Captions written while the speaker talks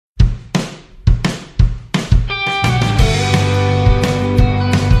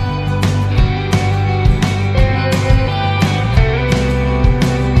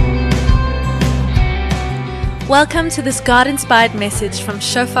Welcome to this God-inspired message from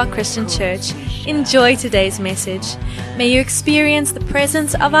Shofar Christian Church. Enjoy today's message. May you experience the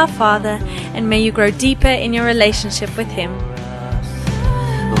presence of our Father, and may you grow deeper in your relationship with Him.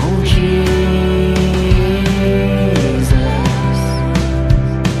 Oh, Jesus,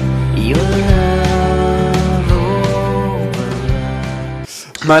 your love over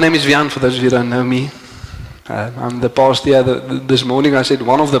us. My name is Wiehan, for those of you who don't know me. I'm the pastor here. This morning I said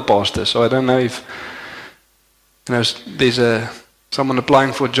one of the pastors, so I don't know if there's someone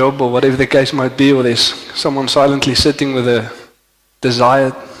applying for a job or whatever the case might be, or there's someone silently sitting with a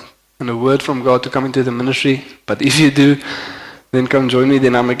desire and a word from God to come into the ministry. But if you do, then come join me.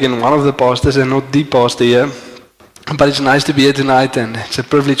 Then I'm again one of the pastors and not the pastor here. But it's nice to be here tonight, and it's a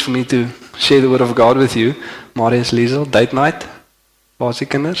privilege for me to share the word of God with you. Marius Liesel, date night.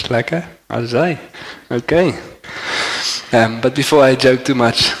 Kinders, lekker? Azai. Okay. But before I joke too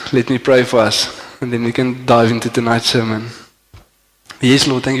much, let me pray for us, and then we can dive into tonight's sermon. Yes,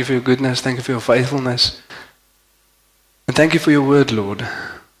 Lord, thank you for your goodness. Thank you for your faithfulness. And thank you for your word, Lord.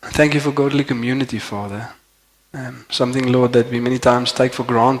 Thank you for godly community, Father. Something, Lord, that we many times take for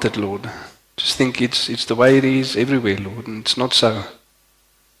granted, Lord. Just think it's the way it is everywhere, Lord, and it's not so.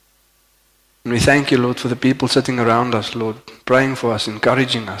 And we thank you, Lord, for the people sitting around us, Lord, praying for us,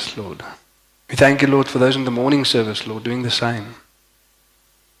 encouraging us, Lord. We thank you, Lord, for those in the morning service, Lord, doing the same.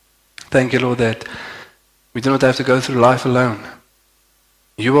 Thank you, Lord, that we do not have to go through life alone.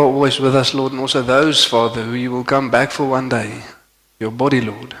 You are always with us, Lord, and also those, Father, who you will come back for one day. Your body,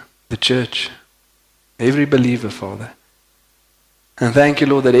 Lord, the church, every believer, Father. And thank you,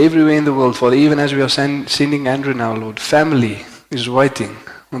 Lord, that everywhere in the world, Father, even as we are sending Andrew now, Lord, family is waiting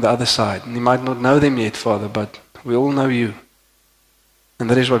on the other side. And you might not know them yet, Father, but we all know you. And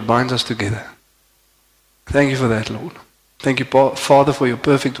that is what binds us together. Thank you for that, Lord. Thank you, Father, for your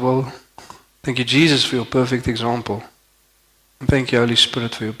perfect will. Thank you, Jesus, for your perfect example. And thank you, Holy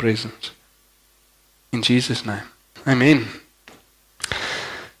Spirit, for your presence. In Jesus' name. Amen.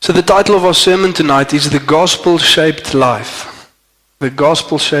 So the title of our sermon tonight is The Gospel-Shaped Life. The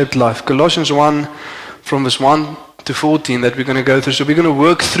Gospel-Shaped Life. Colossians 1, from verse 1 to 14 that we're going to go through. So we're going to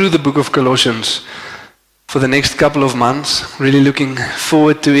work through the book of Colossians for the next couple of months. Really looking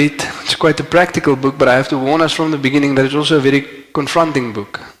forward to it. It's quite a practical book, but I have to warn us from the beginning that it's also a very confronting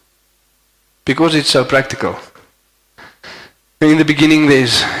book because it's so practical. In the beginning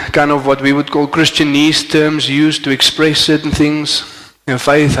there's kind of what we would call Christianese terms used to express certain things.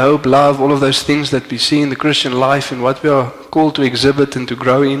 Faith, hope, love, all of those things that we see in the Christian life and what we are called to exhibit and to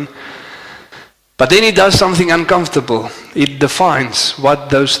grow in. But then it does something uncomfortable. It defines what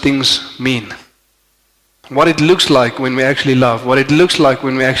those things mean. What it looks like when we actually love. What it looks like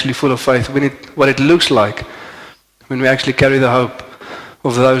when we're actually full of faith. What it looks like when we actually carry the hope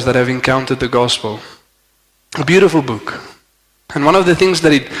of those that have encountered the gospel. A beautiful book. And one of the things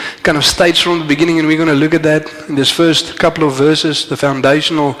that it kind of states from the beginning, and we're going to look at that in this first couple of verses, the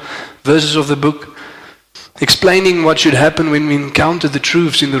foundational verses of the book, explaining what should happen when we encounter the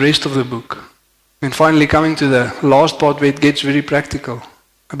truths in the rest of the book. And finally coming to the last part where it gets very practical,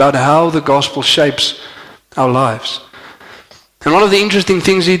 about how the gospel shapes our lives. And one of the interesting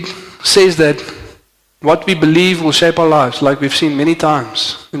things it says that what we believe will shape our lives, like we've seen many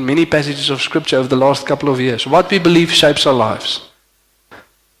times in many passages of scripture over the last couple of years. What we believe shapes our lives.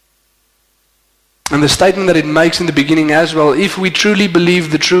 And the statement that it makes in the beginning as well, if we truly believe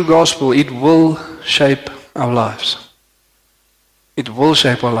the true gospel, it will shape our lives. It will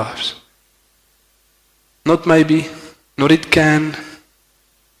shape our lives. Not maybe, not it can,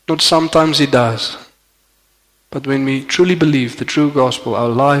 not sometimes it does. But when we truly believe the true gospel, our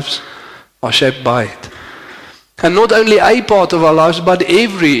lives are shaped by it. And not only a part of our lives, but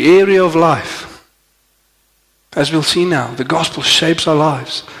every area of life. As we'll see now, the gospel shapes our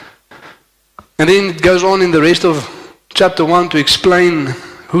lives. And then it goes on in the rest of chapter 1 to explain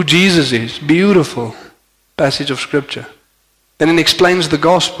who Jesus is. Beautiful passage of scripture. Then it explains the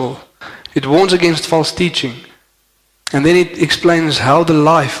gospel. It warns against false teaching. And then it explains how the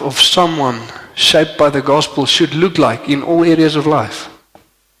life of someone shaped by the gospel should look like in all areas of life.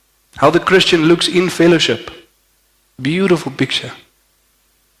 How the Christian looks in fellowship. Beautiful picture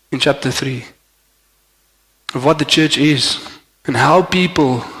in chapter 3 of what the church is and how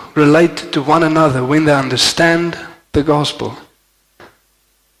people relate to one another when they understand the gospel.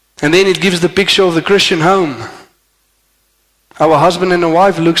 And then it gives the picture of the Christian home. How a husband and a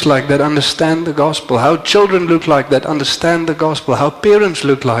wife looks like that understand the gospel. How children look like that understand the gospel. How parents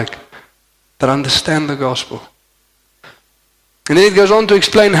look like that understand the gospel. And then it goes on to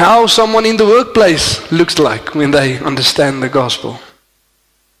explain how someone in the workplace looks like when they understand the gospel.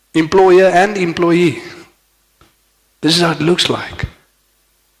 Employer and employee. This is how it looks like.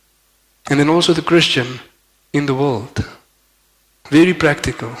 And then also the Christian in the world. Very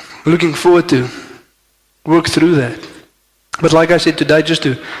practical. Looking forward to work through that. But like I said today, just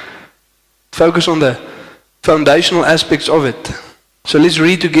to focus on the foundational aspects of it. So let's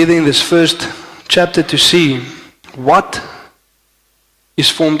read together in this first chapter to see what is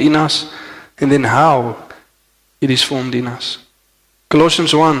formed in us and then how it is formed in us.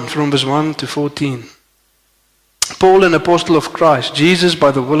 Colossians 1 from verse 1 to 14. Paul, an apostle of Christ, Jesus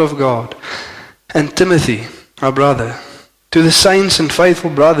by the will of God, and Timothy, our brother, to the saints and faithful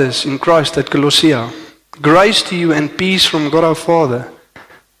brothers in Christ at Colossia, grace to you and peace from God our Father.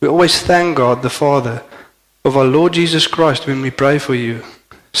 We always thank God the Father of our Lord Jesus Christ when we pray for you,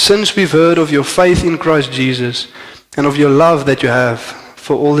 since we've heard of your faith in Christ Jesus and of your love that you have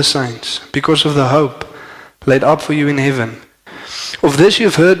for all the saints, because of the hope laid up for you in heaven. Of this you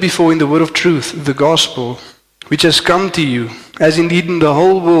have heard before in the word of truth, the gospel, which has come to you, as indeed in the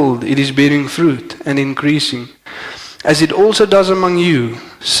whole world it is bearing fruit and increasing, as it also does among you,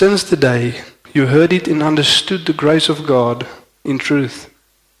 since the day you heard it and understood the grace of God in truth.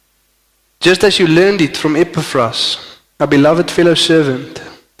 Just as you learned it from Epaphras, our beloved fellow servant,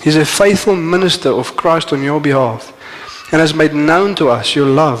 he is a faithful minister of Christ on your behalf, and has made known to us your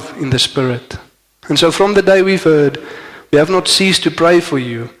love in the Spirit. And so from the day we've heard, we have not ceased to pray for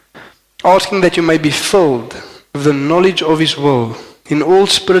you, asking that you may be filled with the knowledge of his will, in all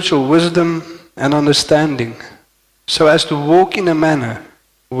spiritual wisdom and understanding, so as to walk in a manner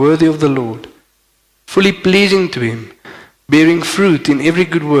worthy of the Lord, fully pleasing to him, bearing fruit in every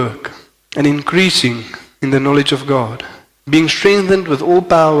good work, and increasing in the knowledge of God, being strengthened with all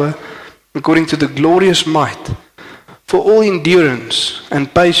power according to the glorious might, for all endurance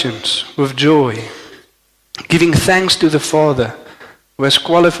and patience with joy, giving thanks to the Father who has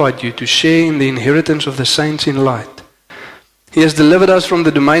qualified you to share in the inheritance of the saints in light. He has delivered us from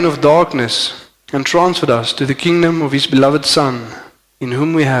the domain of darkness and transferred us to the kingdom of his beloved Son, in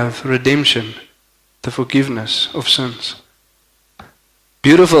whom we have redemption, the forgiveness of sins.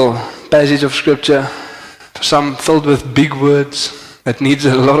 Beautiful passage of scripture, some filled with big words that needs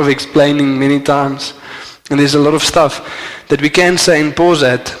a lot of explaining many times. And there's a lot of stuff that we can say and pause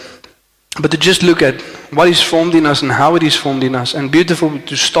at, but to just look at what is formed in us and how it is formed in us. And beautiful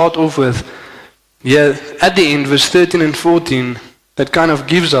to start off with, at the end, verse 13 and 14, that kind of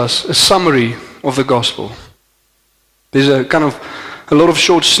gives us a summary of the gospel. There's a lot of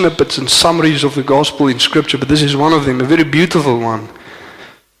short snippets and summaries of the gospel in scripture, but this is one of them, a very beautiful one.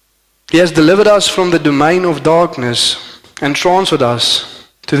 He has delivered us from the domain of darkness and transferred us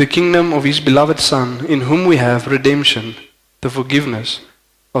to the kingdom of his beloved Son, in whom we have redemption, the forgiveness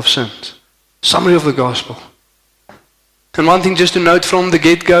of sins. Summary of the gospel. And one thing just to note from the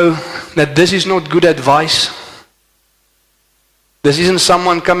get-go, that this is not good advice. This isn't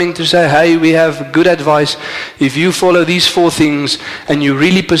someone coming to say, hey, we have good advice. If you follow these 4 things and you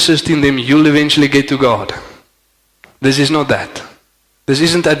really persist in them, you'll eventually get to God. This is not that. This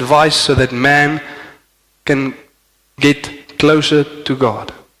isn't advice so that man can get closer to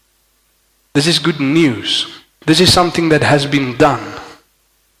God. This is good news. This is something that has been done.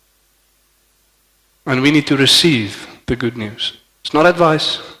 And we need to receive the good news. It's not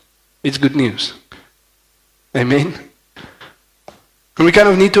advice, it's good news. Amen? And we kind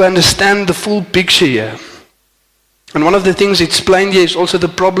of need to understand the full picture here. And one of the things explained here is also the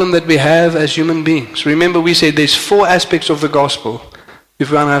problem that we have as human beings. Remember, we said there's 4 aspects of the gospel if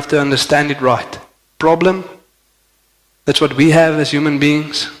we want to have to understand it right. Problem, that's what we have as human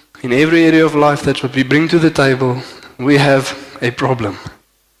beings. In every area of life, that's what we bring to the table. We have a problem.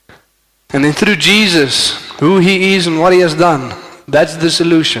 And then through Jesus, who he is and what he has done, that's the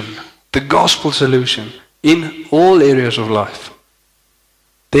solution, the gospel solution in all areas of life.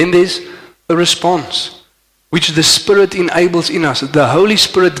 Then there's a response, which the Spirit enables in us. The Holy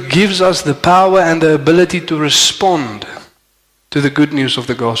Spirit gives us the power and the ability to respond to the good news of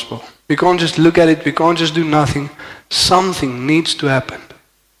the gospel. We can't just look at it, we can't just do nothing. Something needs to happen.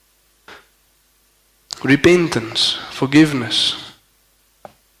 Repentance, forgiveness,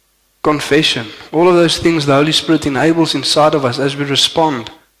 confession, all of those things the Holy Spirit enables inside of us as we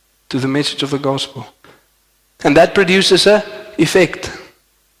respond to the message of the gospel. And that produces an effect.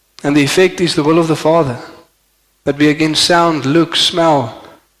 And the effect is the will of the Father. That we again sound, look, smell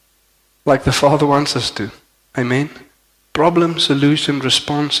like the Father wants us to. Amen? Problem, solution,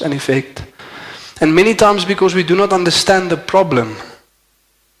 response, and effect. And many times because we do not understand the problem,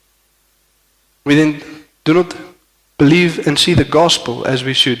 we then do not believe and see the gospel as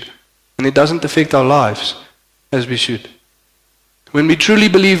we should. And it doesn't affect our lives as we should. When we truly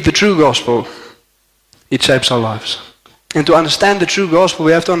believe the true gospel, it shapes our lives. And to understand the true gospel,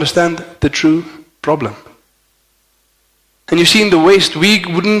 we have to understand the true problem. And you see, in the West, we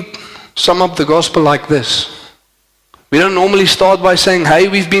wouldn't sum up the gospel like this. We don't normally start by saying, hey,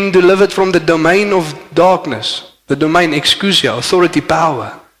 we've been delivered from the domain of darkness, the domain, exousia, authority,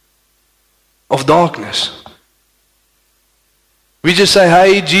 power of darkness. We just say,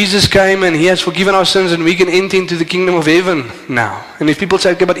 hey, Jesus came and he has forgiven our sins and we can enter into the kingdom of heaven now. And if people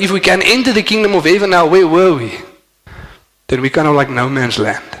say, okay, but if we can enter the kingdom of heaven now, where were we? Then we kind of like no man's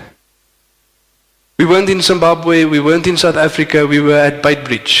land. We weren't in Zimbabwe, we weren't in South Africa, we were at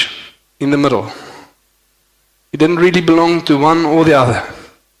Beitbridge, in the middle. We didn't really belong to one or the other.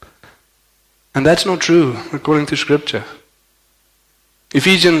 And that's not true, according to Scripture.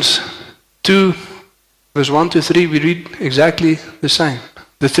 Ephesians 2, verse 1 to 3, we read exactly the same.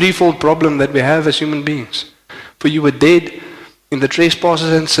 The threefold problem that we have as human beings. For you were dead in the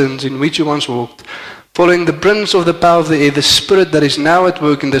trespasses and sins in which you once walked, following the prince of the power of the air, the spirit that is now at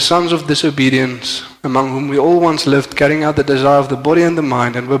work in the sons of disobedience, among whom we all once lived, carrying out the desire of the body and the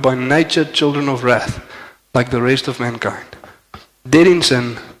mind, and were by nature children of wrath, like the rest of mankind. Dead in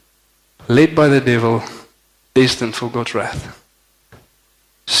sin, led by the devil, destined for God's wrath.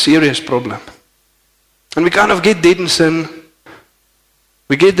 Serious problem. And we kind of get dead in sin,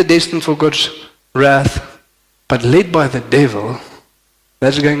 we get the destined for God's wrath, but led by the devil,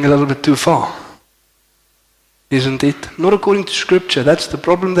 that's going a little bit too far. Isn't it? Not according to Scripture. That's the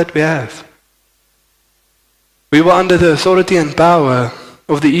problem that we have. We were under the authority and power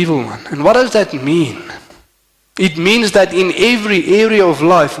of the evil one. And what does that mean? It means that in every area of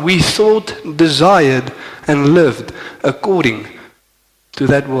life we thought, desired, and lived according to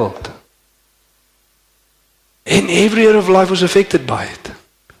that world. And every area of life was affected by it.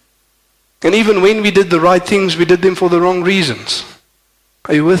 And even when we did the right things, we did them for the wrong reasons.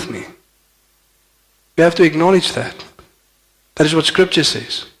 Are you with me? We have to acknowledge that. That is what Scripture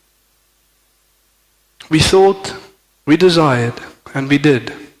says. We thought, we desired, and we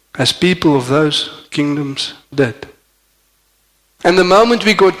did, as people of those kingdoms did. And the moment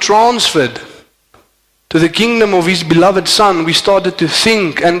we got transferred to the kingdom of His beloved Son, we started to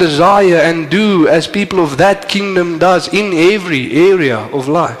think and desire and do as people of that kingdom does in every area of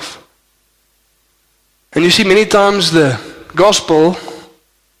life. And you see, many times the gospel,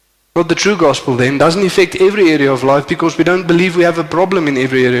 not the true gospel then, doesn't affect every area of life because we don't believe we have a problem in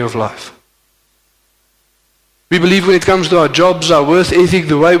every area of life. We believe when it comes to our jobs, our worth ethic,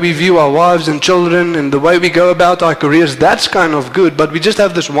 the way we view our wives and children, and the way we go about our careers, that's kind of good, but we just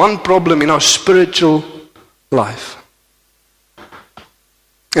have this one problem in our spiritual life.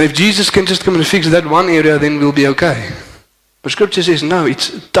 And if Jesus can just come and fix that one area, then we'll be okay. But Scripture says no,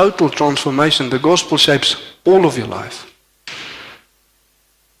 it's total transformation. The gospel shapes all of your life.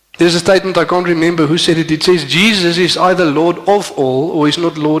 There's a statement, I can't remember who said it. It says Jesus is either Lord of all or He's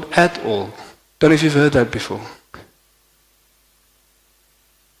not Lord at all. Don't know if you've heard that before.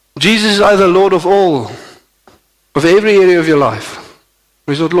 Jesus is either Lord of all, of every area of your life,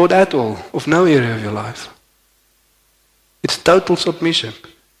 or He's not Lord at all, of no area of your life. It's total submission.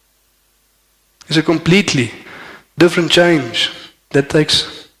 It's a completely different change that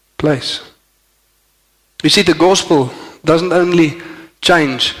takes place. You see, the gospel doesn't only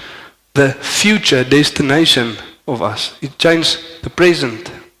change the future destination of us. It changes the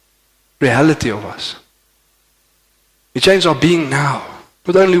present reality of us. It changes our being now.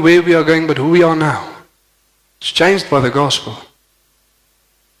 Not only where we are going, but who we are now. It's changed by the gospel.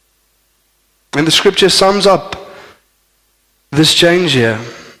 And the Scripture sums up this change here,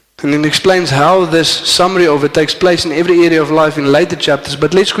 and it explains how this summary of it takes place in every area of life in later chapters.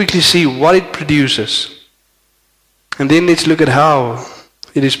 But let's quickly see what it produces. And then let's look at how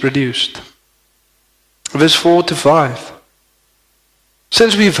it is produced. Verse 4 to 5.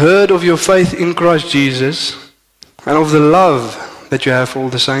 Since we've heard of your faith in Christ Jesus, and of the love that you have for all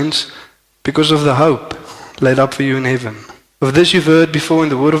the saints, because of the hope laid up for you in heaven. Of this you've heard before in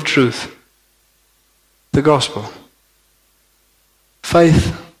the word of truth, the gospel.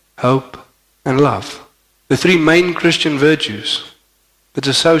 Faith, hope, and love. The three main Christian virtues that's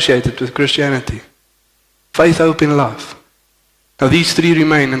associated with Christianity. Faith, hope, and love. Now these three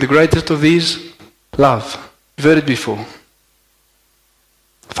remain, and the greatest of these, love. You've heard it before.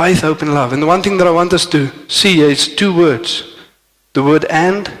 Faith, hope, and love. And the one thing that I want us to see here is two words. The word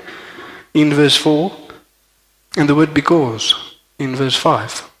and in verse 4, and the word because in verse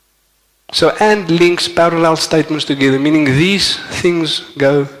 5. So and links parallel statements together, meaning these things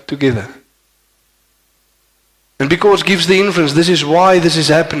go together. And because gives the inference, this is why this is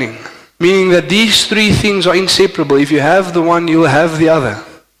happening. Meaning that these three things are inseparable. If you have the one, you'll have the other.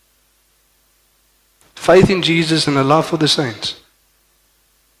 Faith in Jesus and a love for the saints.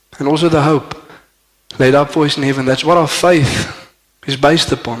 And also the hope laid up for us in heaven. That's what our faith is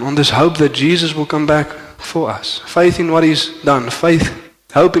based upon, on this hope that Jesus will come back for us. Faith in what He's done.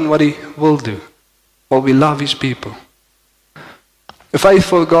 Hope in what He will do while we love His people. A faith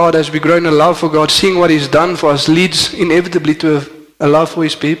for God, as we grow in a love for God, seeing what He's done for us, leads inevitably to a love for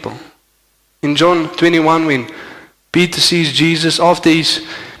His people. In John 21, when Peter sees Jesus after He's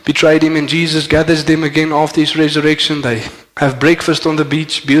betrayed Him and Jesus gathers them again after His resurrection, they have breakfast on the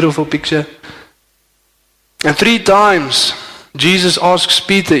beach, beautiful picture. And 3 times Jesus asks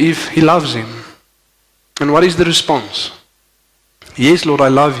Peter if he loves him. And what is the response? Yes, Lord, I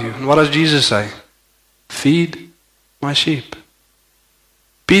love you. And what does Jesus say? Feed my sheep.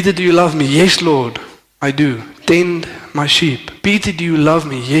 Peter, do you love me? Yes, Lord, I do. Tend my sheep. Peter, do you love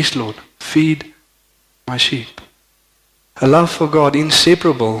me? Yes, Lord. Feed my sheep. A love for God,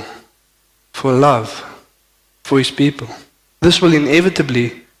 inseparable for love for His people. This will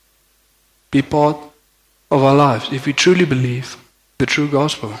inevitably be part of our lives if we truly believe the true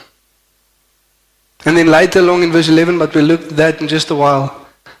gospel. And then later along in verse 11, but we'll look at that in just a while.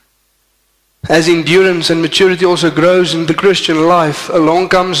 As endurance and maturity also grows in the Christian life, along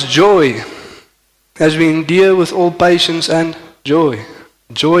comes joy. As we endure with all patience and joy.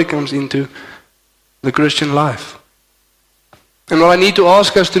 Joy comes into the Christian life. And what I need to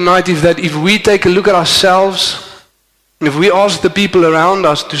ask us tonight is that if we take a look at ourselves, and if we ask the people around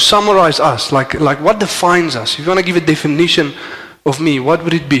us to summarize us, like what defines us, if you want to give a definition of me, what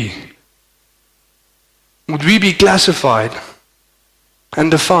would it be? Would we be classified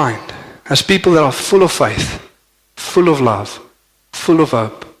and defined as people that are full of faith, full of love, full of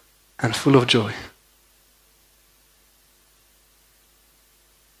hope, and full of joy?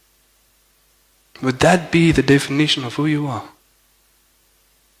 Would that be the definition of who you are?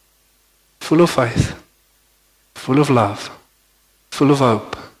 Full of faith, full of love, full of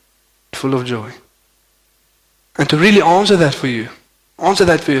hope, full of joy. And to really answer that for you, answer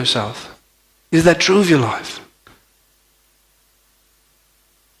that for yourself. Is that true of your life?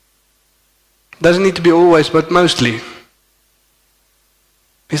 Doesn't need to be always, but mostly.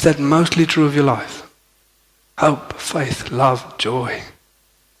 Is that mostly true of your life? Hope, faith, love, joy.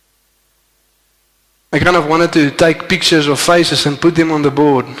 I kind of wanted to take pictures of faces and put them on the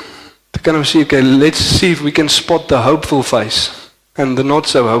board to kind of see, okay, let's see if we can spot the hopeful face and the not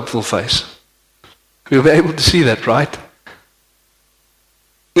so hopeful face. We'll be able to see that, right?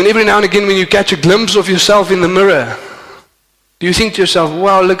 And every now and again when you catch a glimpse of yourself in the mirror, do you think to yourself,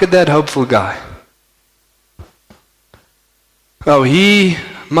 wow, look at that hopeful guy. Oh, he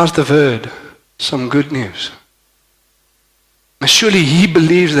must have heard some good news. And surely he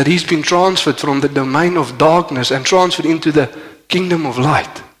believes that he's been transferred from the domain of darkness and transferred into the kingdom of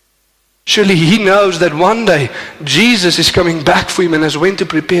light. Surely he knows that one day Jesus is coming back for him and has went to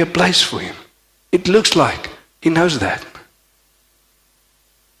prepare a place for him. It looks like he knows that.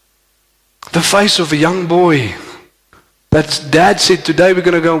 The face of a young boy that dad said, today we're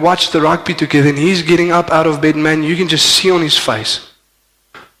going to go watch the rugby together, and he's getting up out of bed, man, you can just see on his face.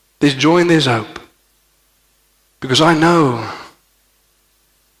 There's joy and there's hope. Because I know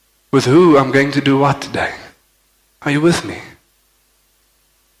with who I'm going to do what today. Are you with me?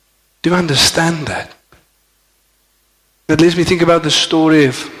 Do you understand that? That lets me think about the story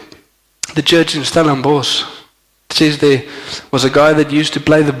of the church in Stellenbosch. It says there was a guy that used to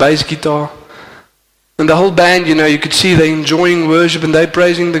play the bass guitar. And the whole band, you know, you could see they're enjoying worship and they're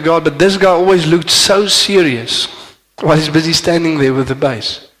praising the God. But this guy always looked so serious while he's busy standing there with the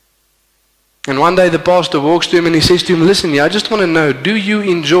bass. And one day the pastor walks to him and he says to him, listen, I just want to know, do you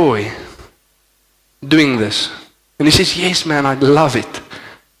enjoy doing this? And he says, yes, man, I love it.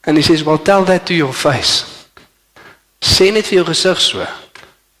 And he says, well, tell that to your face. Sê net vir jou gesig so.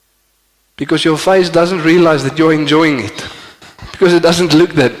 Because your face doesn't realize that you're enjoying it. Because it doesn't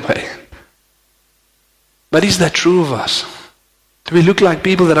look that way. But is that true of us? Do we look like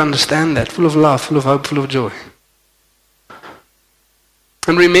people that understand that? Full of love, full of hope, full of joy?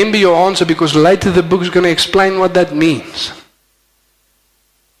 And remember your answer, because later the book is going to explain what that means.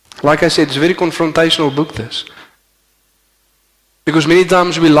 Like I said, it's a very confrontational book, this. Because many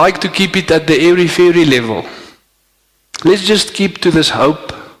times we like to keep it at the airy-fairy level. Let's just keep to this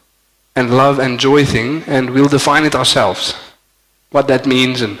hope and love and joy thing, and we'll define it ourselves. What that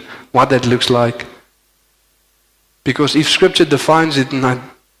means and what that looks like. Because if Scripture defines it, and I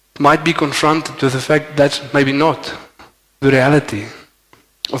might be confronted with the fact that's maybe not the reality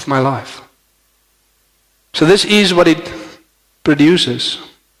of my life. So this is what it produces.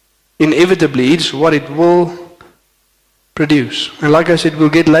 Inevitably, it's what it will produce. And like I said, we'll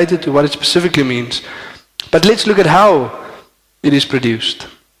get later to what it specifically means. But let's look at how it is produced.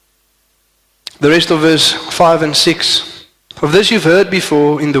 The rest of verse 5 and 6. Of this you've heard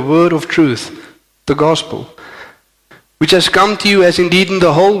before in the word of truth, the gospel, which has come to you, as indeed in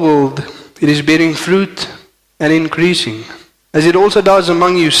the whole world it is bearing fruit and increasing, as it also does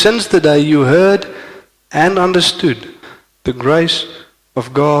among you since the day you heard and understood the grace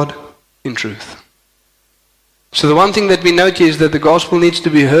of God in truth. So the one thing that we note here is that the gospel needs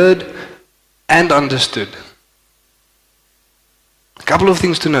to be heard and understood. A couple of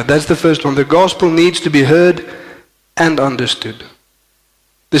things to note. That's the first one. The gospel needs to be heard and understood.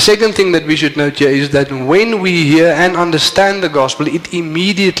 The second thing that we should note here is that when we hear and understand the gospel, it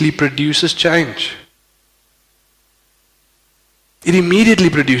immediately produces change. It immediately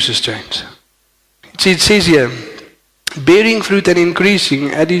produces change. See, it says here, bearing fruit and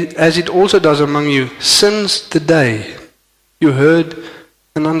increasing, as it also does among you, since the day you heard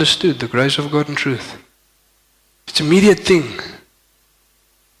and understood the grace of God in truth. It's an immediate thing.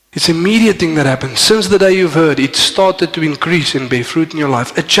 It's an immediate thing that happens. Since the day you've heard, it started to increase and bear fruit in your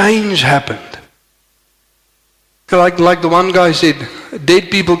life. A change happened. Like the one guy said,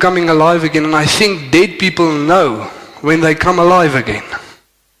 dead people coming alive again, and I think dead people know when they come alive again.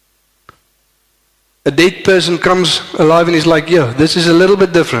 A dead person comes alive and is like, yeah, this is a little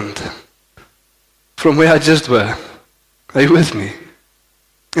bit different from where I just were. Are you with me?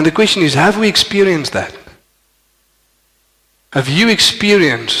 And the question is, have we experienced that? Have you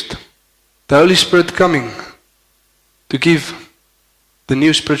experienced the Holy Spirit coming to give the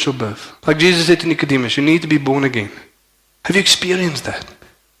new spiritual birth? Like Jesus said to Nicodemus, you need to be born again. Have you experienced that?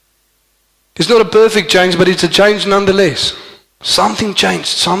 It's not a perfect change, but it's a change nonetheless. Something changed,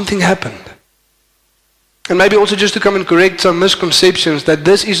 something happened. And maybe also just to come and correct some misconceptions, that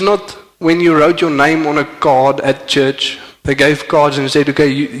this is not when you wrote your name on a card at church. They gave cards and said, okay,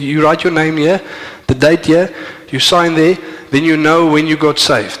 you write your name here, the date here, you sign there, then you know when you got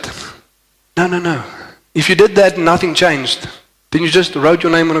saved. No. If you did that and nothing changed, then you just wrote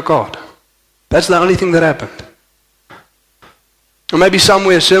your name on a card. That's the only thing that happened. Or maybe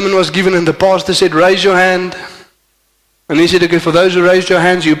somewhere a sermon was given and the pastor said, raise your hand. And he said, okay, for those who raised your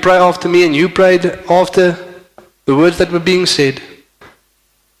hands, you pray after me, and you prayed after the words that were being said.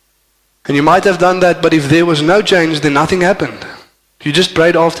 And you might have done that, but if there was no change, then nothing happened. You just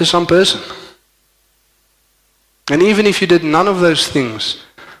prayed after some person. And even if you did none of those things,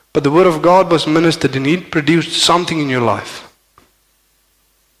 but the word of God was ministered and it produced something in your life,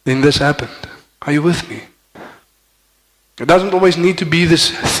 then this happened. Are you with me? It doesn't always need to be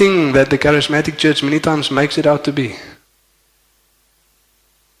this thing that the charismatic church many times makes it out to be.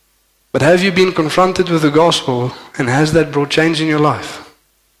 But have you been confronted with the gospel, and has that brought change in your life?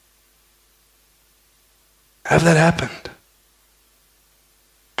 Have that happened?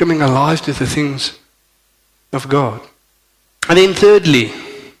 Coming alive to the things of God. And then thirdly,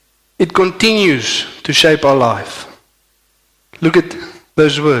 it continues to shape our life. Look at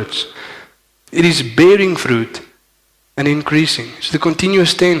those words. It is bearing fruit and increasing. It's the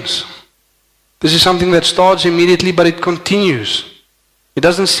continuous tense. This is something that starts immediately, but it continues. It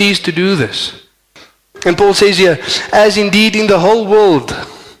doesn't cease to do this. And Paul says here, as indeed in the whole world,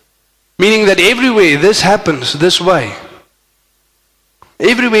 meaning that everywhere this happens this way.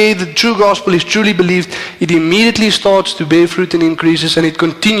 Everywhere the true gospel is truly believed, it immediately starts to bear fruit and increases, and it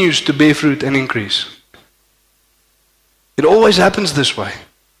continues to bear fruit and increase. It always happens this way.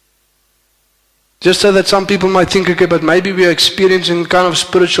 Just so that some people might think, okay, but maybe we are experiencing kind of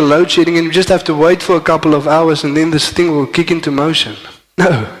spiritual load shedding and we just have to wait for a couple of hours and then this thing will kick into motion.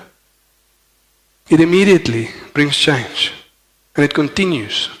 No. It immediately brings change. And it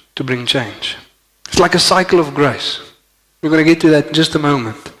continues to bring change. It's like a cycle of grace. We're going to get to that in just a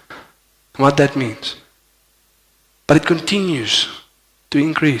moment. What that means. But it continues to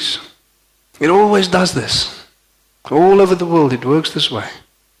increase. It always does this. All over the world it works this way.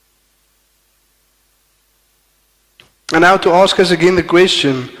 And now to ask us again the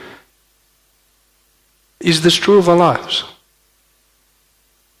question, is this true of our lives?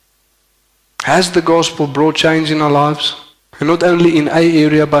 Has the gospel brought change in our lives? And not only in a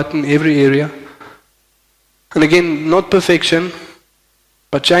area, but in every area. And again, not perfection,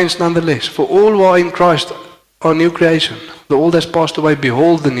 but change nonetheless. For all who are in Christ are new creation. The old has passed away,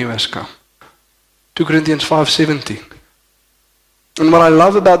 behold the new has come. 2 Corinthians 5:17. And what I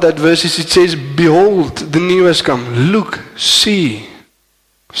love about that verse is it says, behold, the new has come. Look, see,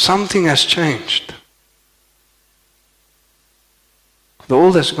 something has changed. The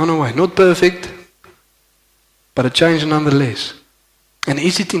old has gone away. Not perfect, but a change nonetheless. And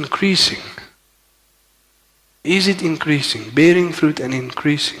is it increasing? Is it increasing? Bearing fruit and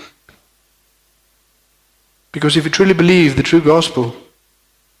increasing. Because if you truly believe the true gospel,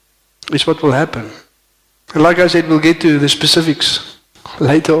 it's what will happen. And like I said, we'll get to the specifics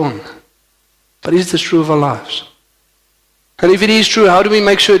later on. But is this true of our lives? And if it is true, how do we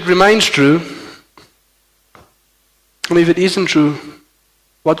make sure it remains true? And if it isn't true,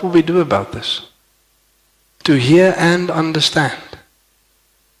 what will we do about this? To hear and understand.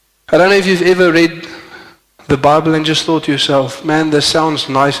 I don't know if you've ever read the Bible and just thought to yourself, man, this sounds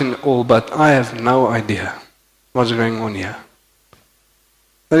nice and all, but I have no idea what's going on here. I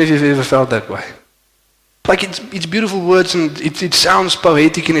don't know if you've ever felt that way. Like it's beautiful words and it sounds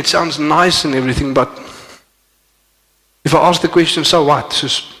poetic and it sounds nice and everything, but if I ask the question, so what? So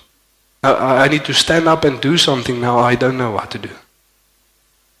I need to stand up and do something now, I don't know what to do.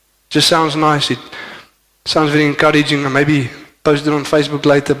 It just sounds nice, it sounds very encouraging, and maybe post it on Facebook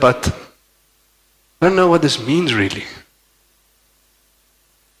later, but I don't know what this means really.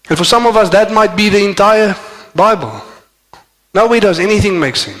 And for some of us, that might be the entire Bible. Nowhere does anything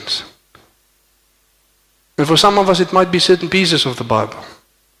make sense. And for some of us, it might be certain pieces of the Bible,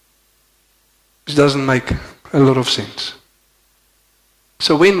 which doesn't make a lot of sense.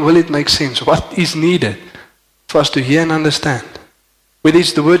 So when will it make sense? What is needed for us to hear and understand? Whether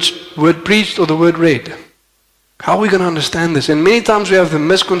it's the word preached or the word read. How are we going to understand this? And many times we have the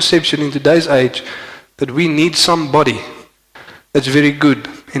misconception in today's age that we need somebody that's very good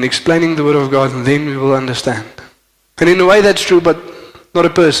in explaining the Word of God, and then we will understand. And in a way that's true, but not a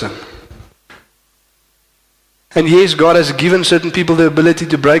person. And yes, God has given certain people the ability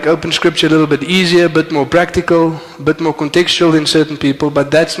to break open Scripture a little bit easier, a bit more practical, a bit more contextual than certain people,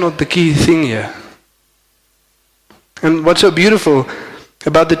 but that's not the key thing here. And what's so beautiful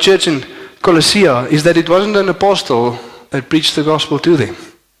about the church in Colossia is that it wasn't an apostle that preached the gospel to them.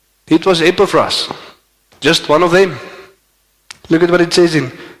 It was Epaphras, just one of them. Look at what it says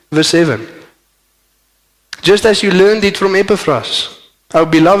in verse 7. Just as you learned it from Epaphras, our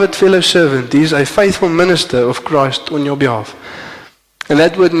beloved fellow servant, he is a faithful minister of Christ on your behalf. And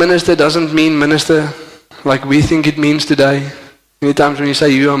that word minister doesn't mean minister like we think it means today. Many times when you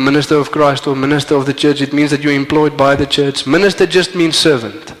say you are a minister of Christ or minister of the church, it means that you're employed by the church. Minister just means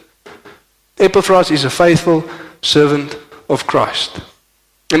servant. Epaphras is a faithful servant of Christ.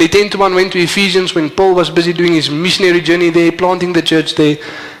 And he 10-1 went to Ephesians when Paul was busy doing his missionary journey there, planting the church there,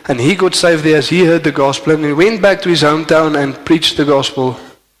 and he got saved there as he heard the gospel, and he went back to his hometown and preached the gospel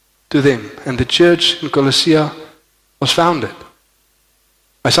to them. And the church in Colossia was founded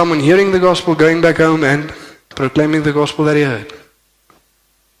by someone hearing the gospel, going back home and proclaiming the gospel that he heard.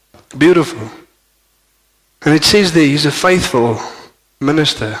 Beautiful. And it says there, he's a faithful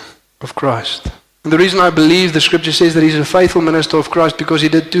minister of Christ. And the reason I believe the scripture says that he's a faithful minister of Christ, because he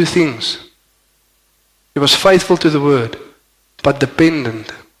did two things. He was faithful to the word, but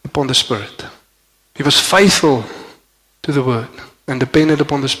dependent upon the Spirit. He was faithful to the word and dependent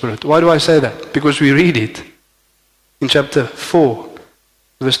upon the Spirit. Why do I say that? Because we read it in chapter 4,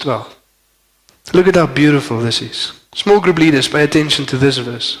 verse 12. Look at how beautiful this is. Small group leaders, pay attention to this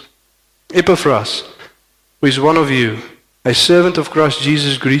verse. Epaphras, who is one of you, a servant of Christ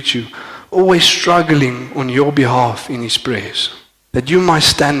Jesus, greets you, always struggling on your behalf in his prayers, that you might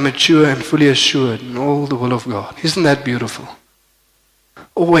stand mature and fully assured in all the will of God. Isn't that beautiful?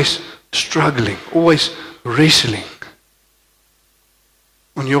 Always struggling, always wrestling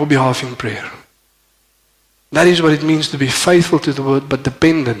on your behalf in prayer. That is what it means to be faithful to the word, but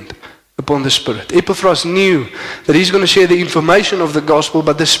dependent upon the Spirit. Epaphras knew that he's going to share the information of the gospel,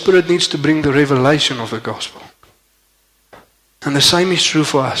 but the Spirit needs to bring the revelation of the gospel. And the same is true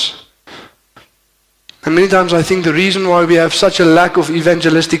for us. And many times I think the reason why we have such a lack of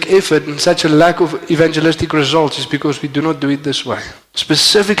evangelistic effort and such a lack of evangelistic results is because we do not do it this way.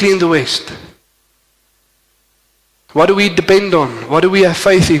 Specifically in the West. What do we depend on? What do we have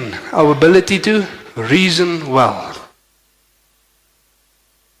faith in? Our ability to reason well.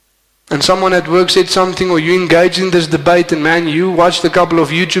 And someone at work said something, or you engage in this debate, and man, you watched a couple of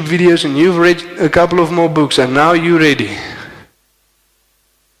YouTube videos and you've read a couple of more books, and now you're ready.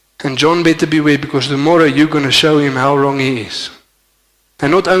 And John better beware, because tomorrow you're going to show him how wrong he is.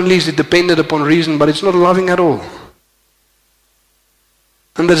 And not only is it dependent upon reason, but it's not loving at all.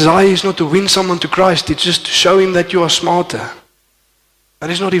 And the desire is not to win someone to Christ, it's just to show him that you are smarter. That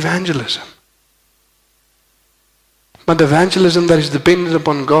is not evangelism. But evangelism that is dependent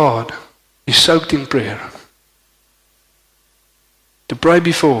upon God is soaked in prayer. To pray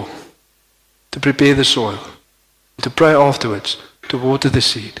before, to prepare the soil. To pray afterwards, to water the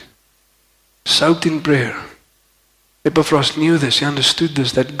seed. Soaked in prayer. Epaphras knew this, he understood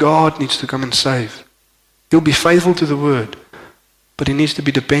this, that God needs to come and save. He'll be faithful to the word, but he needs to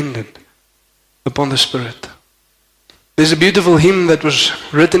be dependent upon the Spirit. There's a beautiful hymn that was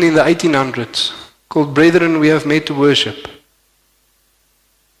written in the 1800s called Brethren, We Have Met to Worship.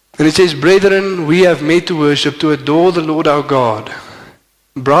 And it says, Brethren, we have met to worship, to adore the Lord our God.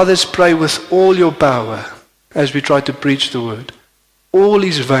 Brothers, pray with all your power as we try to preach the word. All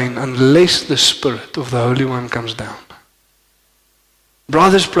is vain unless the Spirit of the Holy One comes down.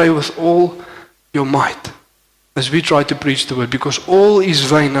 Brothers, pray with all your might as we try to preach the word, because all is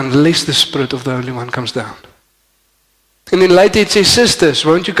vain unless the Spirit of the Holy One comes down. And then later it says, sisters,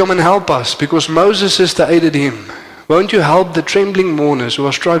 won't you come and help us? Because Moses' sister aided him. Won't you help the trembling mourners who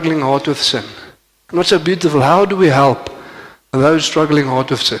are struggling hard with sin? And what's so beautiful, how do we help those struggling hard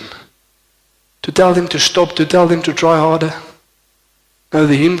with sin? To tell them to stop, to tell them to try harder? No,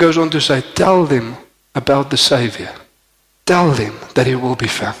 the hymn goes on to say, tell them about the Savior. Tell them that He will be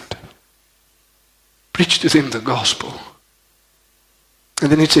found. Preach to them the gospel.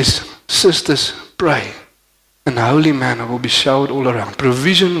 And then it says, sisters, pray. And holy manna will be showered all around.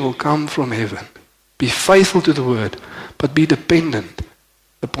 Provision will come from heaven. Be faithful to the word, but be dependent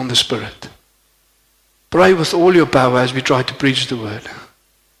upon the Spirit. Pray with all your power as we try to preach the word.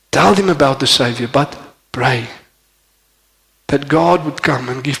 Tell them about the Savior, but pray that God would come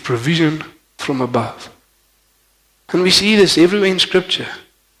and give provision from above. And we see this everywhere in Scripture.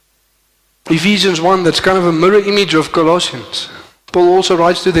 Ephesians 1, that's kind of a mirror image of Colossians. Paul also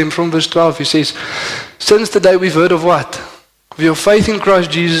writes to them from verse 12, he says, since the day we've heard of what? Of your faith in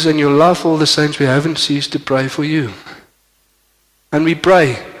Christ Jesus and your love for all the saints, we haven't ceased to pray for you. And we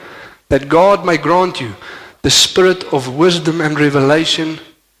pray that God may grant you the spirit of wisdom and revelation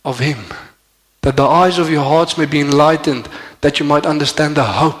of Him, that the eyes of your hearts may be enlightened, that you might understand the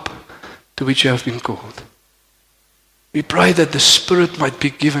hope to which you have been called. We pray that the Spirit might be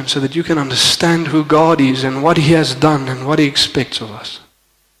given so that you can understand who God is and what He has done and what He expects of us.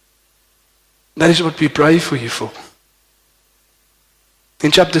 That is what we pray for you for.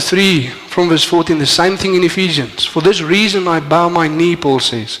 In chapter 3, from verse 14, the same thing in Ephesians. For this reason I bow my knee, Paul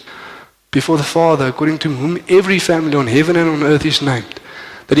says, before the Father, according to whom every family on heaven and on earth is named,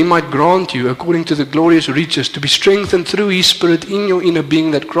 that He might grant you, according to the glorious riches, to be strengthened through His Spirit in your inner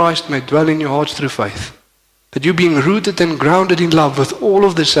being, that Christ may dwell in your hearts through faith. That you, being rooted and grounded in love with all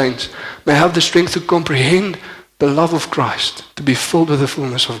of the saints, may have the strength to comprehend the love of Christ, to be filled with the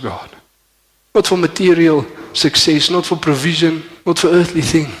fullness of God. Not for material success, not for provision, not for earthly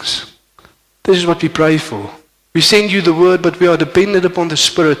things. This is what we pray for. We send you the word, but we are dependent upon the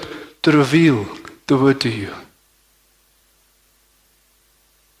Spirit to reveal the word to you.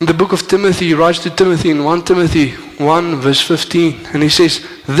 In the book of Timothy, he writes to Timothy in 1 Timothy 1 verse 15, and he says,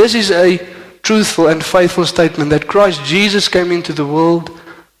 this is a truthful and faithful statement, that Christ Jesus came into the world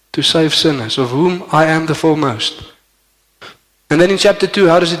to save sinners, of whom I am the foremost. And then in chapter 2,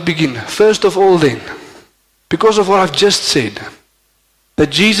 how does it begin? First of all then, because of what I've just said, that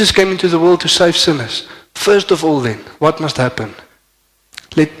Jesus came into the world to save sinners, first of all then, what must happen?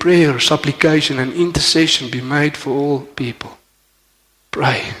 Let prayer, supplication and intercession be made for all people.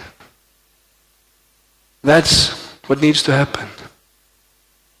 Pray. That's what needs to happen.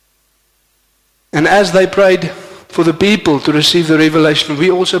 And as they prayed for the people to receive the revelation, we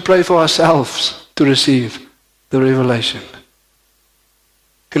also pray for ourselves to receive the revelation.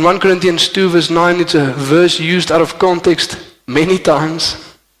 In 1 Corinthians 2 verse 9, it's a verse used out of context many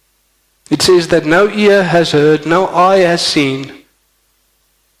times. It says that no ear has heard, no eye has seen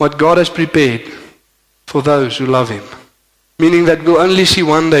what God has prepared for those who love Him. Meaning that we'll only see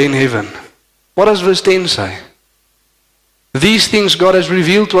one day in heaven. What does verse 10 say? These things God has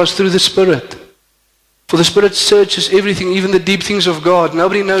revealed to us through the Spirit. For the Spirit searches everything, even the deep things of God.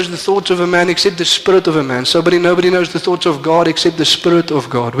 Nobody knows the thoughts of a man except the Spirit of a man. Nobody knows the thoughts of God except the Spirit of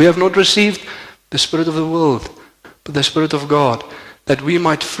God. We have not received the Spirit of the world, but the Spirit of God, that we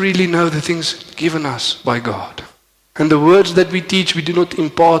might freely know the things given us by God. And the words that we teach, we do not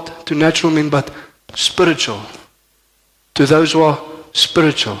impart to natural men, but spiritual. To those who are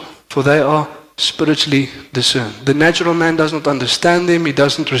spiritual, for they are spiritually discerned. The natural man does not understand them, he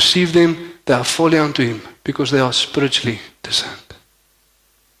doesn't receive them. They are folly unto him, because they are spiritually discerned.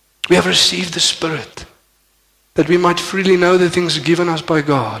 We have received the Spirit, that we might freely know the things given us by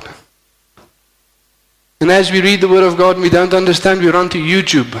God. And as we read the Word of God and we don't understand, we run to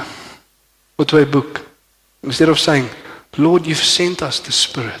YouTube or to a book. Instead of saying, Lord, you've sent us the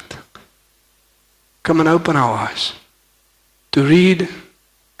Spirit. Come and open our eyes to read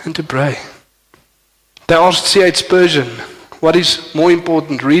and to pray. They asked C.H. Spurgeon, what is more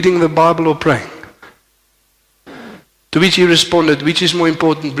important, reading the Bible or praying? To which he responded, which is more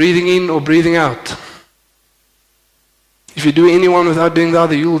important, breathing in or breathing out? If you do any one without doing the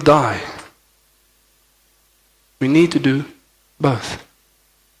other, you'll die. We need to do both.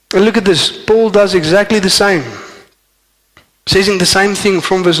 And look at this. Paul does exactly the same. Says the same thing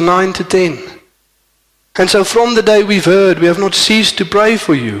from verse 9 to 10. And so from the day we've heard, we have not ceased to pray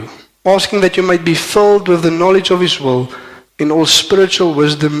for you, asking that you might be filled with the knowledge of His will in all spiritual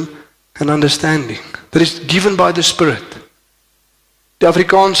wisdom and understanding. That is given by the Spirit. Die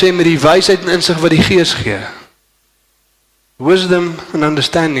Afrikaans sê met die wysheid en insig wat die Gees gee. Wisdom and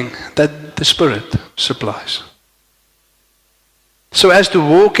understanding that the Spirit supplies. So as to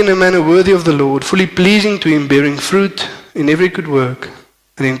walk in a manner worthy of the Lord, fully pleasing to Him, bearing fruit in every good work,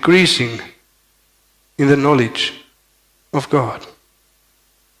 and increasing in the knowledge of God.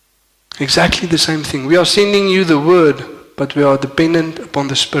 Exactly the same thing. We are sending you the word, but we are dependent upon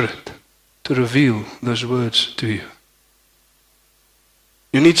the Spirit to reveal those words to you.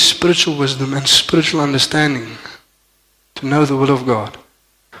 You need spiritual wisdom and spiritual understanding to know the will of God.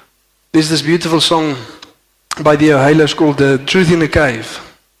 There's this beautiful song by the O'Hailers called The Truth in a Cave.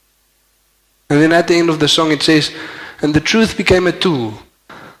 And then at the end of the song it says, and the truth became a tool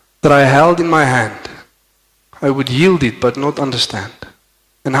that I held in my hand. I would yield it but not understand.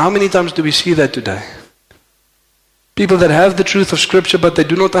 And how many times do we see that today? People that have the truth of Scripture but they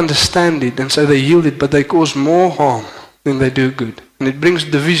do not understand it, and so they yield it, but they cause more harm than they do good. And it brings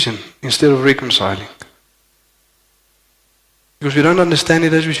division instead of reconciling. Because we don't understand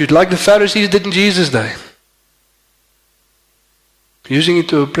it as we should. Like the Pharisees did in Jesus' day. Using it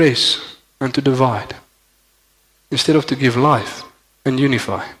to oppress and to divide. Instead of to give life and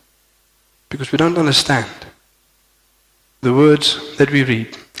unify. Because we don't understand the words that we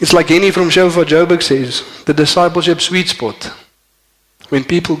read. It's like Henny from Shofar Joburg says, the discipleship sweet spot. When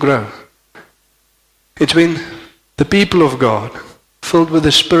people grow. It's when the people of God, filled with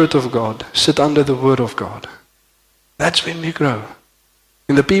the Spirit of God, sit under the Word of God. That's when we grow.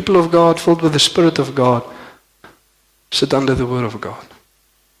 When the people of God, filled with the Spirit of God, sit under the Word of God.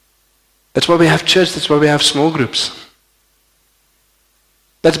 That's why we have church, that's why we have small groups.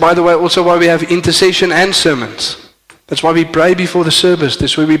 That's, by the way, also why we have intercession and sermons. That's why we pray before the service.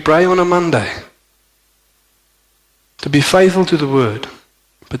 That's why we pray on a Monday. To be faithful to the Word,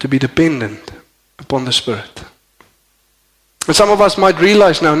 but to be dependent upon the Spirit. And some of us might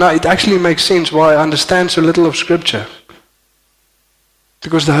realize now, it actually makes sense why I understand so little of Scripture.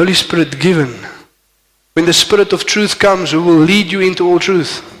 Because the Holy Spirit given, when the Spirit of truth comes, who will lead you into all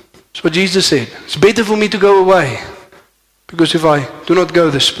truth. That's what Jesus said. It's better for me to go away. Because if I do not go,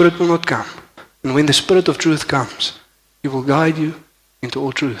 the Spirit will not come. And when the Spirit of truth comes, He will guide you into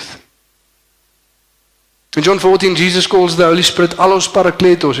all truth. In John 14, Jesus calls the Holy Spirit allos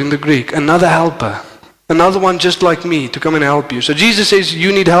parakletos in the Greek, another helper. Another one just like me to come and help you. So Jesus says,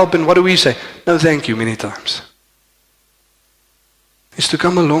 you need help, and what do we say? No, thank you, many times. It's to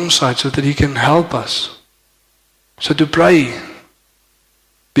come alongside so that He can help us. So to pray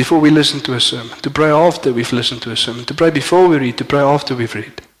before we listen to a sermon, to pray after we've listened to a sermon, to pray before we read, to pray after we've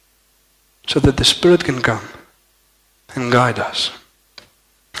read, so that the Spirit can come and guide us.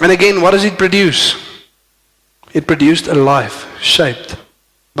 And again, what does it produce? It produced a life shaped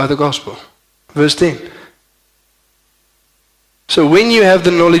by the gospel. Verse 10. So when you have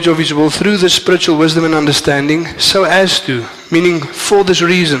the knowledge of His will through the spiritual wisdom and understanding, so as to, meaning for this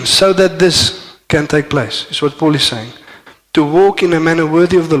reason, so that this can take place, is what Paul is saying. To walk in a manner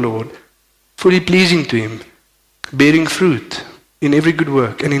worthy of the Lord, fully pleasing to Him, bearing fruit in every good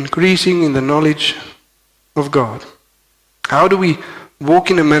work, and increasing in the knowledge of God. How do we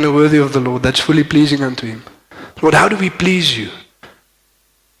walk in a manner worthy of the Lord that's fully pleasing unto Him? Lord, how do we please You?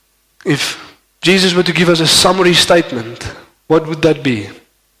 If Jesus were to give us a summary statement, what would that be?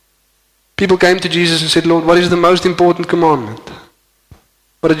 People came to Jesus and said, Lord, what is the most important commandment?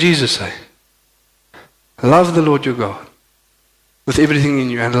 What did Jesus say? Love the Lord your God with everything in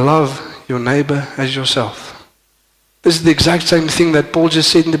you, and love your neighbor as yourself. This is the exact same thing that Paul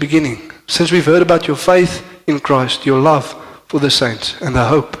just said in the beginning. Since we've heard about your faith in Christ, your love for the saints, and the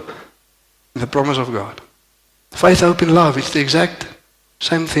hope in the promise of God. Faith, hope, and love, it's the exact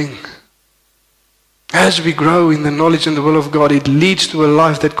same thing. As we grow in the knowledge and the will of God, it leads to a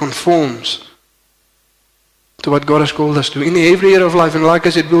life that conforms to what God has called us to in every area of life. And like I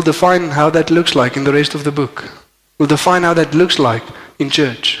said, we'll define how that looks like in the rest of the book. We'll define how that looks like in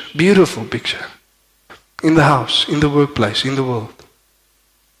church. Beautiful picture. In the house, in the workplace, in the world.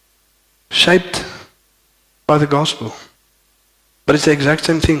 Shaped by the gospel. But it's the exact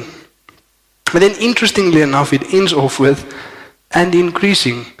same thing. But then interestingly enough, it ends off with, and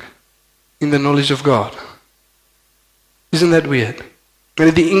increasing in the knowledge of God. Isn't that weird? And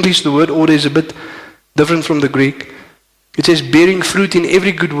in the English, the word order is a bit different from the Greek. It says bearing fruit in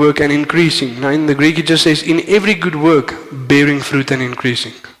every good work and increasing. Now in the Greek it just says in every good work bearing fruit and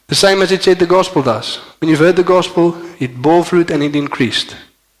increasing. The same as it said the gospel does. When you've heard the gospel, it bore fruit and it increased.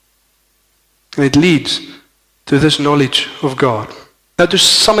 And it leads to this knowledge of God. Now to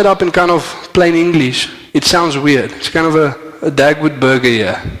sum it up in kind of plain English, it sounds weird. It's kind of a Dagwood burger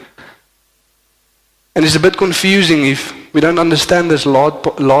here. And it's a bit confusing if we don't understand this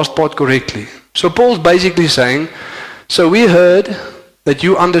last part correctly. So Paul's basically saying, so we heard that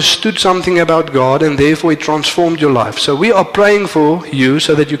you understood something about God and therefore it transformed your life. So we are praying for you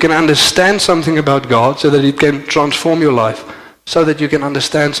so that you can understand something about God, so that it can transform your life, so that you can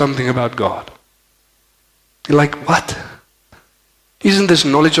understand something about God. You're like, what? Isn't this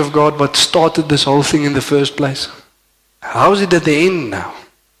knowledge of God what started this whole thing in the first place? How is it at the end now?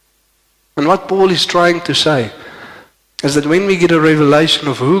 And what Paul is trying to say is that when we get a revelation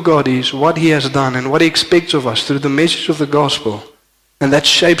of who God is, what He has done, and what He expects of us through the message of the gospel, and that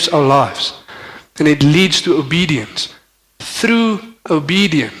shapes our lives, and it leads to obedience. Through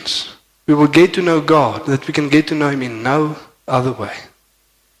obedience, we will get to know God, that we can get to know Him in no other way.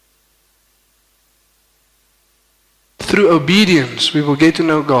 Through obedience, we will get to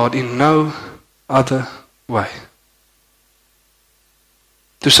know God in no other way.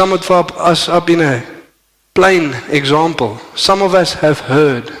 To sum it for us up in a plain example, some of us have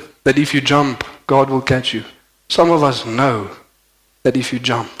heard that if you jump, God will catch you. Some of us know that if you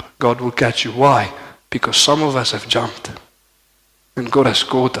jump, God will catch you. Why? Because some of us have jumped and God has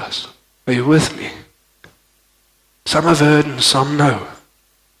caught us. Are you with me? Some have heard and some know.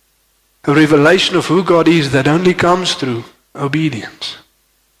 A revelation of who God is that only comes through obedience.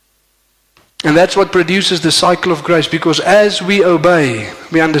 And that's what produces the cycle of grace, because as we obey,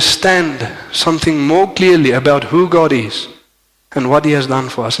 we understand something more clearly about who God is and what He has done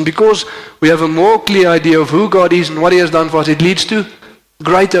for us. And because we have a more clear idea of who God is and what He has done for us, it leads to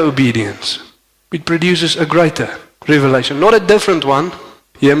greater obedience. It produces a greater revelation. Not a different one,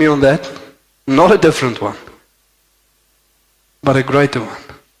 hear me on that, not a different one, but a greater one.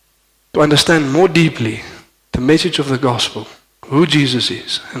 To understand more deeply the message of the gospel, who Jesus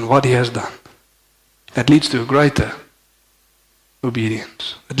is and what He has done. That leads to a greater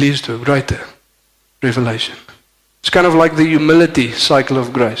obedience. It leads to a greater revelation. It's kind of like the humility cycle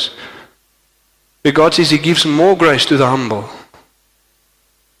of grace, where God says He gives more grace to the humble.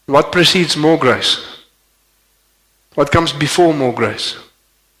 What precedes more grace? What comes before more grace?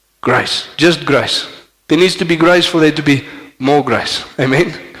 Grace. Just grace. There needs to be grace for there to be more grace.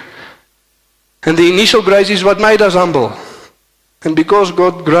 Amen? And the initial grace is what made us humble. And because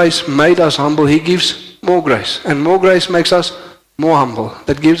God's grace made us humble, He gives more grace. And more grace makes us more humble.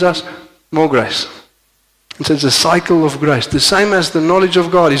 That gives us more grace. And so it's a cycle of grace. The same as the knowledge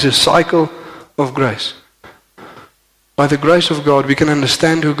of God is a cycle of grace. By the grace of God, we can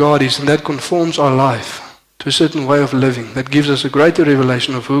understand who God is, and that conforms our life to a certain way of living. That gives us a greater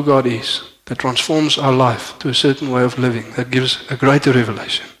revelation of who God is. That transforms our life to a certain way of living. That gives a greater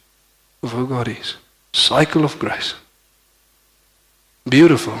revelation of who God is. Cycle of grace.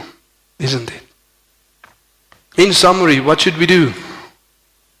 Beautiful, isn't it? In summary, what should we do?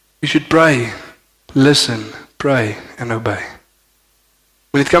 We should pray, listen, pray, and obey.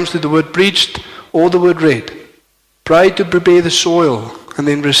 When it comes to the word preached or the word read, pray to prepare the soil and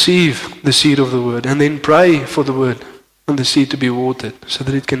then receive the seed of the word, and then pray for the word and the seed to be watered so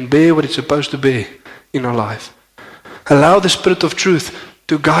that it can bear what it's supposed to bear in our life. Allow the Spirit of truth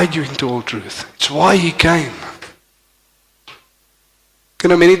to guide you into all truth. It's why He came. You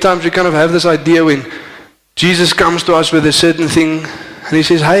know, many times we kind of have this idea when Jesus comes to us with a certain thing and He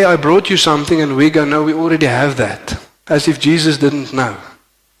says, hey, I brought you something, and we go, no, we already have that. As if Jesus didn't know.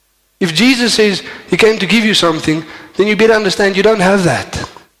 If Jesus says He came to give you something, then you better understand you don't have that.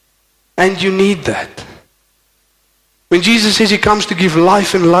 And you need that. When Jesus says He comes to give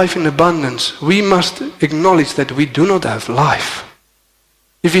life and life in abundance, we must acknowledge that we do not have life.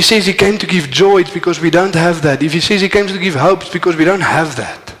 If He says He came to give joy, it's because we don't have that. If He says He came to give hope, it's because we don't have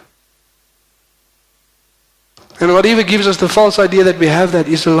that. And whatever gives us the false idea that we have that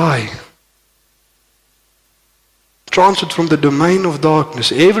is a lie. Transferred from the domain of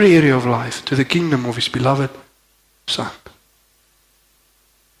darkness, every area of life, to the kingdom of His beloved Son.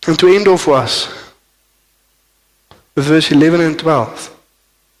 And to end off for us, with verse 11 and 12,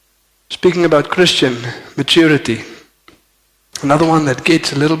 speaking about Christian maturity. Another one that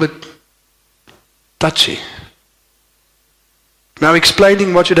gets a little bit touchy. Now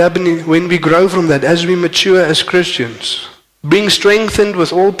explaining what should happen when we grow from that, as we mature as Christians. Being strengthened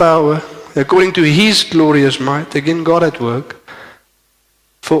with all power, according to His glorious might, again God at work,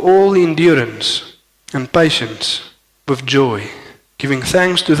 for all endurance and patience with joy, giving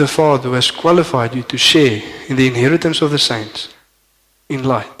thanks to the Father who has qualified you to share in the inheritance of the saints in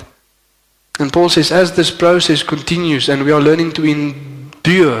light. And Paul says, as this process continues and we are learning to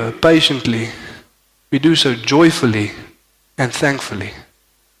endure patiently, we do so joyfully and thankfully.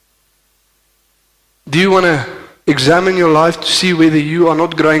 Do you want to examine your life to see whether you are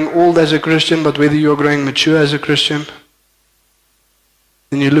not growing old as a Christian, but whether you are growing mature as a Christian?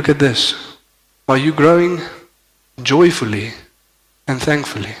 Then you look at this. Are you growing joyfully and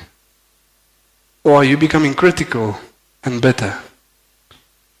thankfully? Or are you becoming critical and bitter?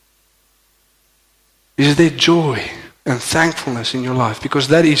 Is there joy and thankfulness in your life? Because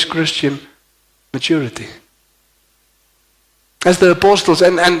that is Christian maturity. As the apostles,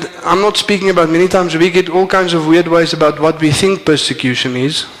 and I'm not speaking about, many times we get all kinds of weird ways about what we think persecution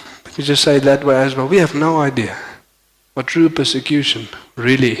is. Let me just say it that way as well. We have no idea what true persecution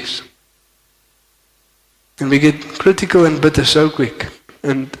really is. And we get critical and bitter so quick.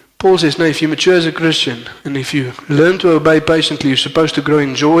 And Paul says, no, if you mature as a Christian, and if you learn to obey patiently, you're supposed to grow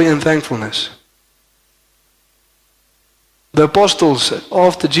in joy and thankfulness. The apostles,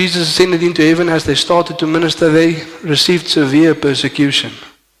 after Jesus ascended into heaven, as they started to minister, they received severe persecution.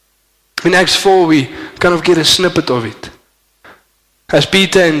 In Acts 4, we kind of get a snippet of it. As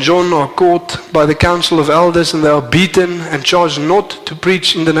Peter and John are caught by the council of elders and they are beaten and charged not to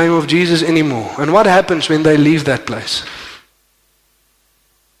preach in the name of Jesus anymore. And what happens when they leave that place?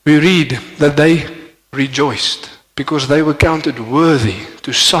 We read that they rejoiced because they were counted worthy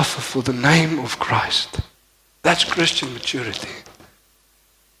to suffer for the name of Christ. That's Christian maturity.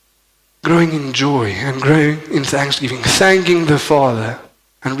 Growing in joy and growing in thanksgiving, thanking the Father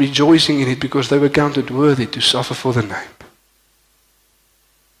and rejoicing in it because they were counted worthy to suffer for the name.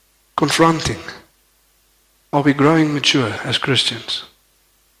 Confronting. Are we growing mature as Christians?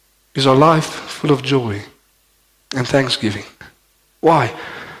 Is our life full of joy and thanksgiving? Why?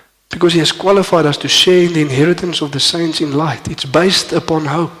 Because He has qualified us to share in the inheritance of the saints in light. It's based upon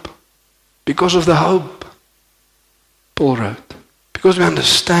hope. Because of the hope, Paul wrote, because we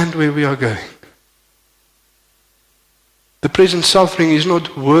understand where we are going. The present suffering is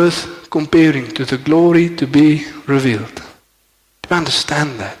not worth comparing to the glory to be revealed. Do you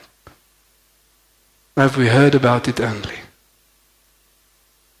understand that? Or have we heard about it only?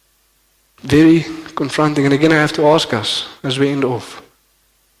 Very confronting. And again, I have to ask us as we end off.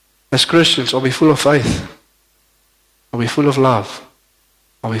 As Christians, are we full of faith? Are we full of love?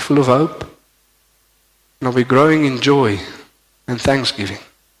 Are we full of hope? And are we growing in joy and thanksgiving?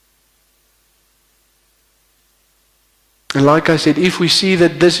 And like I said, if we see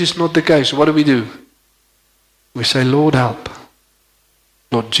that this is not the case, what do? We say, Lord, help.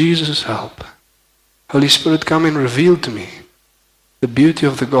 Lord Jesus, help. Holy Spirit, come and reveal to me the beauty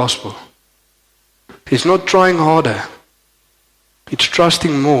of the gospel. It's not trying harder. It's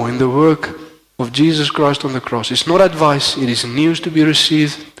trusting more in the work of Jesus Christ on the cross. It's not advice. It is news to be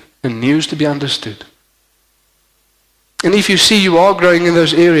received and news to be understood. And if you see you are growing in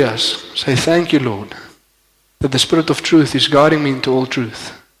those areas, say, thank you, Lord, that the Spirit of truth is guiding me into all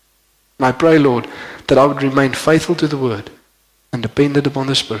truth. And I pray, Lord, that I would remain faithful to the Word and dependent upon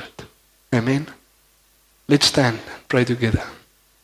the Spirit. Amen. Let's stand and pray together.